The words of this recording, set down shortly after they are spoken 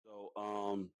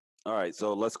All right,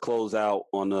 so let's close out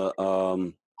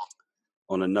on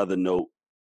another note.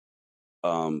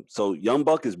 So Young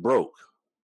Buck is broke.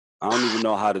 I don't even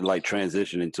know how to like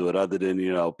transition into it, other than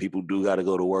people do got to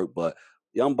go to work, but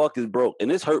Young Buck is broke,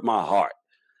 and it's hurt my heart.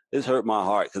 It's hurt my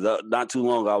heart because not too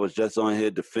long ago I was just on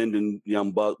here defending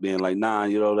Young Buck, being like, nah,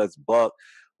 that's Buck,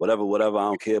 whatever, whatever. I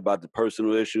don't care about the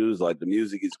personal issues. Like the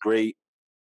music is great,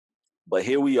 but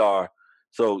here we are.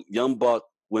 So Young Buck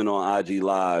went on IG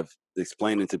Live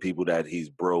explaining to people that he's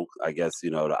broke. I guess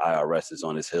the IRS is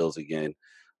on his heels again.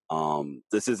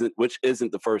 Which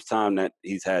isn't the first time that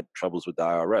he's had troubles with the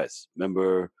IRS.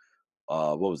 Remember,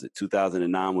 what was it,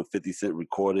 2009 when 50 Cent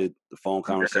recorded the phone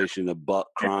conversation of Buck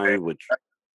crying, which.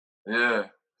 Yeah.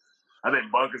 I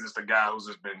think Buck is just a guy who's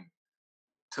just been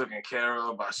taken care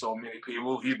of by so many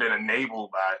people. He's been enabled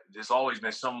by, there's always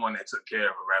been someone that took care of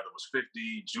him, rather it was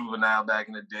 50, Juvenile back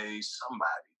in the day,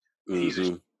 somebody. Mm-hmm. He's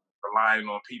just relying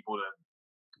on people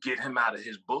to get him out of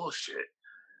his bullshit.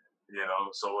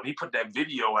 So when he put that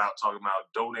video out talking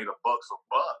about donate $1 for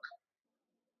Buck,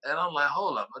 and I'm like,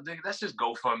 hold up, I think that's just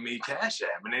GoFundMe, Cash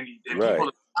App. And then people in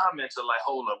the comments are like,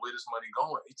 hold up, where this money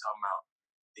going? He talking about,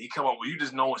 he come up with, you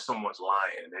just know when someone's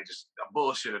lying. They just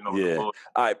bullshit and know the bullshit.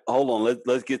 All right, hold on.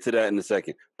 Let's get to that in a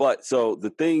second. But so the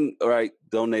thing, all right,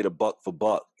 donate $1 for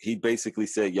Buck. He basically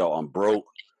said, yo, I'm broke.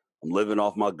 I'm living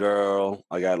off my girl.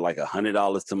 I got like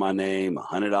 $100 to my name,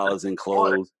 $100 in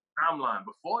clothes. Timeline.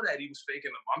 Before that, he was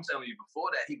faking it. I'm telling you, before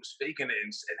that, he was faking it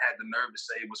and had the nerve to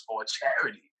say it was for a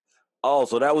charity. Oh,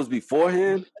 so that was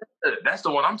beforehand? That's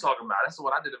the one I'm talking about. That's the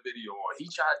one I did a video on. He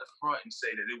tried to front and say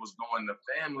that it was going to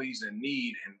families in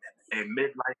need and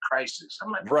midlife crisis.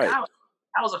 I'm like, right. How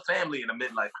was a family in a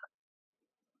midlife crisis?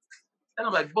 And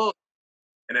I'm like, bull.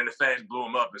 And then the fans blew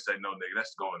him up and said, no, nigga,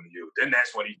 that's going to you. Then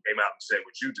that's when he came out and said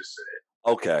what you just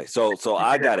said. Okay, so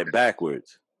I got it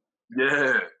backwards.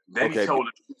 Yeah. Then he told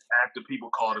it after people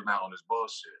called him out on his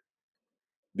bullshit.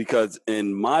 Because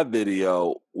in my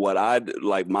video,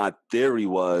 my theory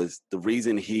was the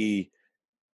reason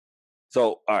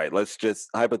so, all right, let's just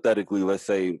hypothetically, let's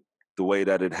say the way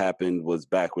that it happened was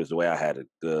backwards, the way I had it,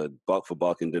 the $1 for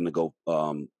Buck and then then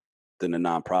the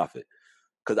nonprofit.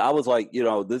 Because I was like,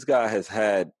 this guy has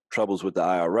had troubles with the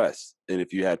IRS. And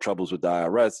if you had troubles with the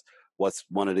IRS, what's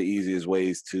one of the easiest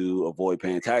ways to avoid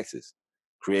paying taxes?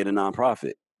 Create a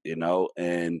nonprofit,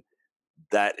 and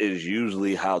that is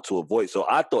usually how to avoid. So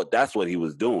I thought that's what he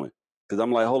was doing. Because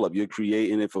I'm like, hold up, you're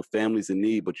creating it for families in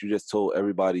need, but you just told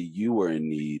everybody you were in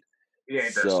need. He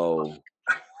ain't that smart.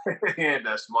 He ain't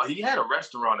that smart. He had a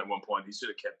restaurant at one point. He should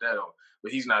have kept that on.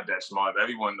 But he's not that smart.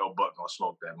 Everyone know Buck gonna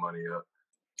smoke that money up.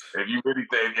 If you really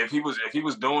think, if he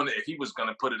was doing it, if he was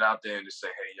gonna put it out there and just say,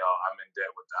 hey y'all, I'm in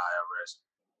debt with the IRS.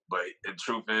 But the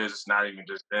truth is, it's not even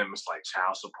just them. It's like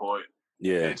child support.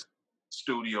 Yeah. It's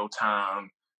studio time.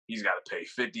 He's got to pay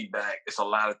 50 back. It's a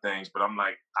lot of things, but I'm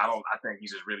like, I think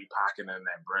he's just really pocketing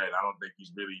that bread. I don't think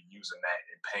he's really using that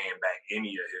and paying back any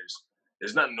of his.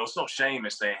 There's no shame in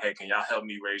saying, hey, can y'all help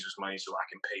me raise this money so I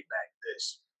can pay back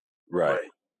this? Right. But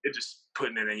it's just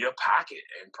putting it in your pocket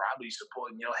and probably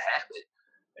supporting your habit.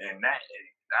 And that,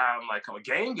 I'm like,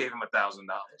 Game gave him $1,000.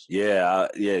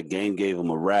 Yeah, Game gave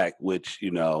him a rack, which,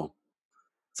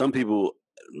 some people,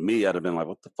 me, I'd have been like,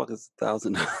 what the fuck is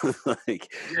 $1,000?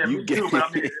 Like, yeah, me too, but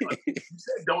I mean, you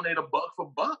said donate $1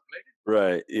 for Buck, nigga.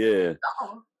 Right, yeah.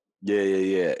 $1.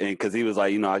 Yeah. And because he was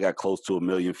like, I got close to 1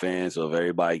 million fans, so if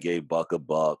everybody gave Buck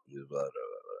 $1,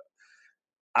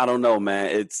 I don't know,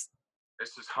 man. It's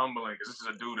just humbling because this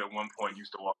is a dude at one point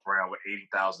used to walk around with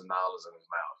 $80,000 in his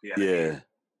mouth. He had a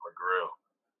grill.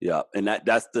 Yeah, and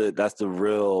that's the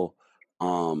real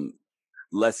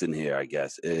lesson here, I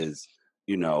guess, is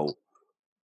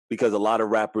because a lot of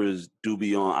rappers do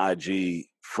be on IG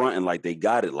fronting like they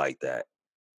got it like that.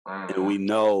 Mm-hmm. And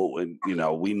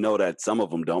we know that some of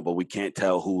them don't, but we can't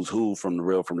tell who's who from the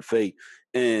real from the fake.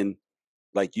 And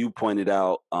like you pointed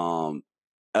out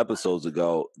episodes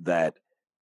ago, that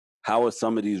how are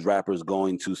some of these rappers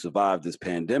going to survive this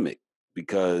pandemic?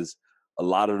 Because a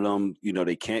lot of them,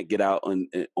 they can't get out on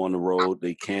the road.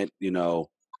 They can't, do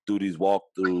these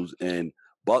walkthroughs. And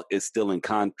Buck is still in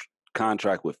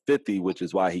contract with 50, which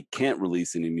is why he can't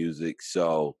release any music.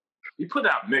 So he put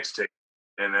out mixtapes,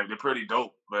 and they're pretty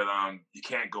dope. But you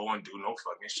can't go and do no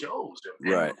fucking shows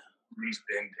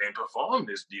and perform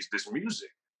this music.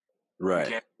 Right.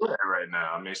 You can't do that right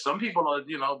now. I mean, some people are,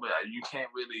 but you can't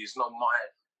really. It's no more.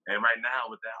 And right now,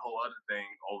 with that whole other thing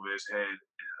over his head,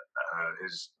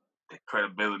 his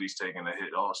credibility's taking a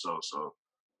hit also. So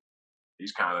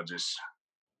he's kind of just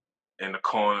in the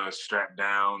corner, strapped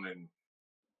down, and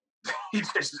he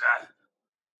just,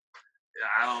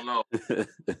 I don't know.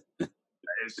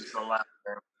 It's just a lot.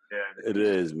 Yeah, It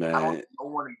is, man. no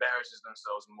one embarrasses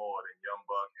themselves more than Young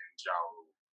Buck and Ja Rule.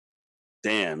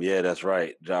 Damn, yeah, that's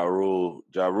right. Ja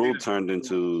Rule turned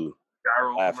into Ja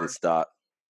Rule laughing commercial. stock.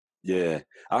 Yeah,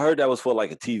 I heard that was for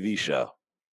like a TV show.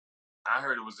 I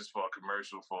heard it was just for a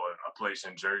commercial for a place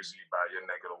in Jersey by your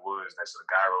neck of the woods. That's a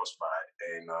gyro spot,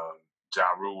 and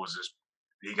Ja Rule was just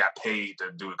he got paid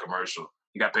to do a commercial.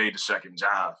 He got paid the second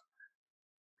job.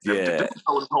 The dude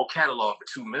sold his whole catalog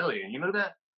for $2 million. You know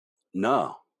that?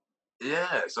 No.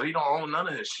 Yeah, so he don't own none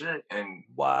of his shit, and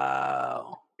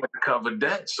Wow. cover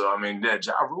debt. So I mean, that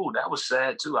Ja Rule, that was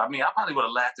sad too. I mean, I probably would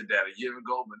have laughed at that a year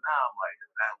ago, but now I'm like,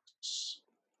 that was.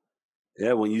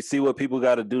 Yeah, when you see what people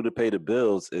got to do to pay the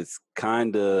bills, it's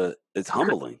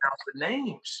humbling. The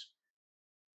names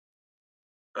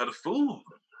of the food.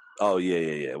 Oh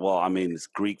yeah. Well, I mean, it's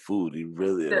Greek food. You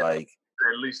really like.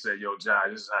 At least say, "Yo, Ja,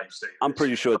 this is how you say this." I'm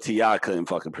pretty sure T.I. couldn't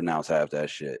fucking pronounce half that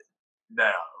shit.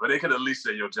 Nah, but they could at least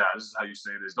say, "Yo, Ja, this is how you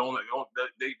say this." Don't it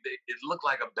looked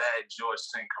like a bad George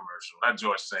Sink commercial. Not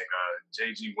George Sink,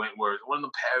 J.G. Wentworth, one of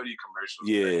the parody commercials.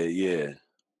 Yeah.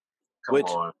 Come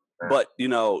on. Man. But you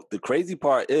know, the crazy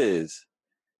part is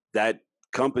that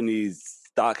company's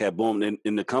stock had boomed,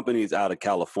 and the company's out of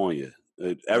California.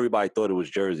 Everybody thought it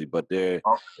was Jersey, but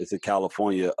it's a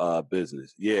California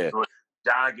business. Yeah. So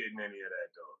not getting any of that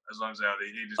though. As long as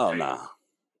they just pay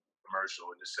commercial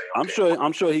and just say, okay.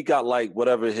 I'm sure he got like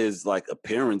whatever his like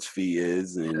appearance fee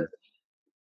is, and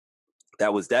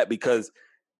that was that because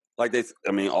like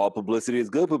all publicity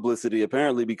is good publicity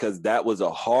apparently, because that was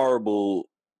a horrible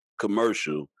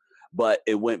commercial, but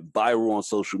it went viral on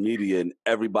social media and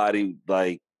everybody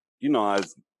like,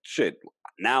 as shit.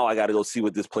 Now I got to go see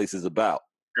what this place is about.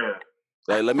 Yeah.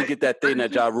 Like, let me get that thing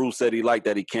that Ja Rule said he liked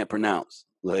that he can't pronounce.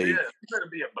 Like, yeah, it better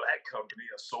be a black company,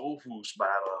 a soul food spot,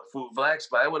 or a black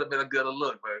spot. It would have been a good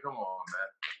look, but come on,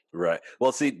 man. Right.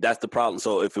 Well, see, that's the problem.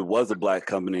 So if it was a black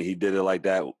company, he did it like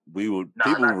that, we would.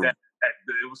 It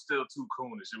was still too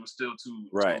coonish. It was still too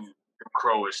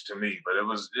crowish to me. But it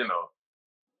was,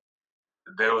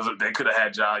 they could have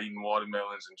had Ja eating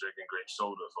watermelons and drinking grape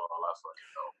soda for all I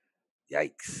fucking know.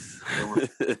 Yikes. It was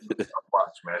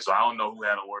watch, man. So I don't know who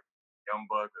had to work, Young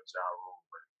Buck or Ja Rule,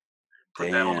 but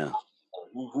put that on.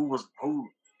 Who?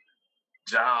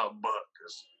 Ja Buck.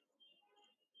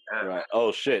 Right.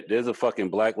 Oh shit! There's a fucking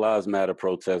Black Lives Matter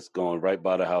protest going right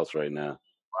by the house right now.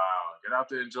 Wow! Get out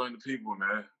there and join the people,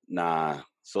 man. Nah,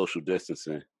 social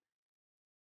distancing.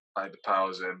 Like the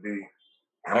powers that be.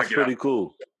 That's pretty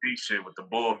cool. Beat shit with the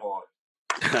bullhorn.